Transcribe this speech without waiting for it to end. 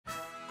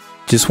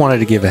just wanted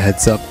to give a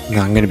heads up that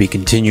I'm going to be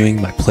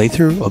continuing my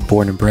playthrough of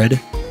Born and Bred,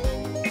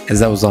 as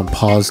that was on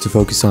pause to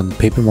focus on the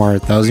Paper Mario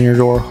 1000 Year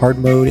Door hard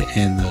mode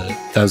and the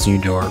 1000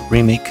 Year Door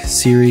remake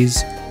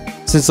series.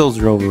 Since those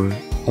are over,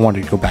 I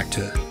wanted to go back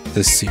to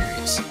this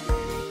series.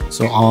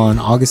 So on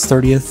August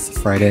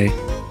 30th, Friday,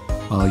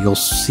 you'll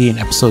see an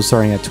episode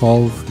starting at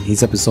 12, and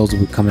these episodes will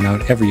be coming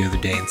out every other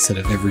day instead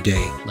of every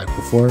day like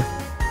before.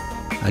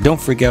 Don't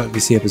forget, if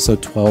you see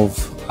episode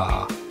 12,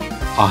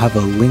 I'll have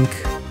a link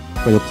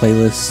for the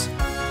playlist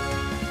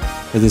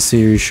for this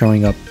series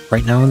showing up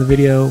right now in the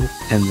video,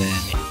 and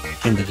then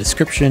in the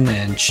description,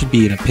 and should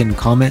be in a pinned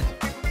comment.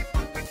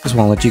 Just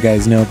want to let you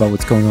guys know about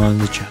what's going on in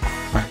the channel.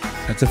 Alright,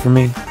 that's it for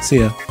me. See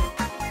ya.